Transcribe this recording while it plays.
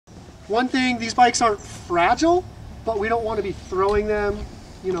One thing, these bikes aren't fragile, but we don't want to be throwing them,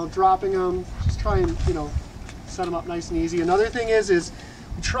 you know, dropping them. Just try and, you know, set them up nice and easy. Another thing is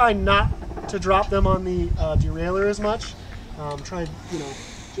we try not to drop them on the derailleur as much. Try, you know,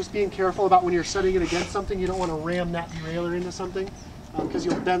 just being careful about when you're setting it against something. You don't want to ram that derailleur into something because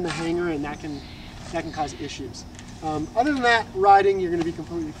you'll bend the hanger and that can cause issues. Other than that, riding, you're going to be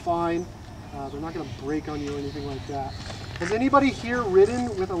completely fine. They're not going to break on you or anything like that. Has anybody here ridden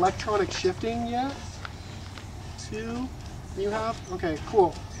with electronic shifting yet? 2? You have? Okay,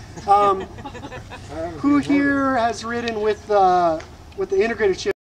 cool. Who here has ridden with the integrated shift?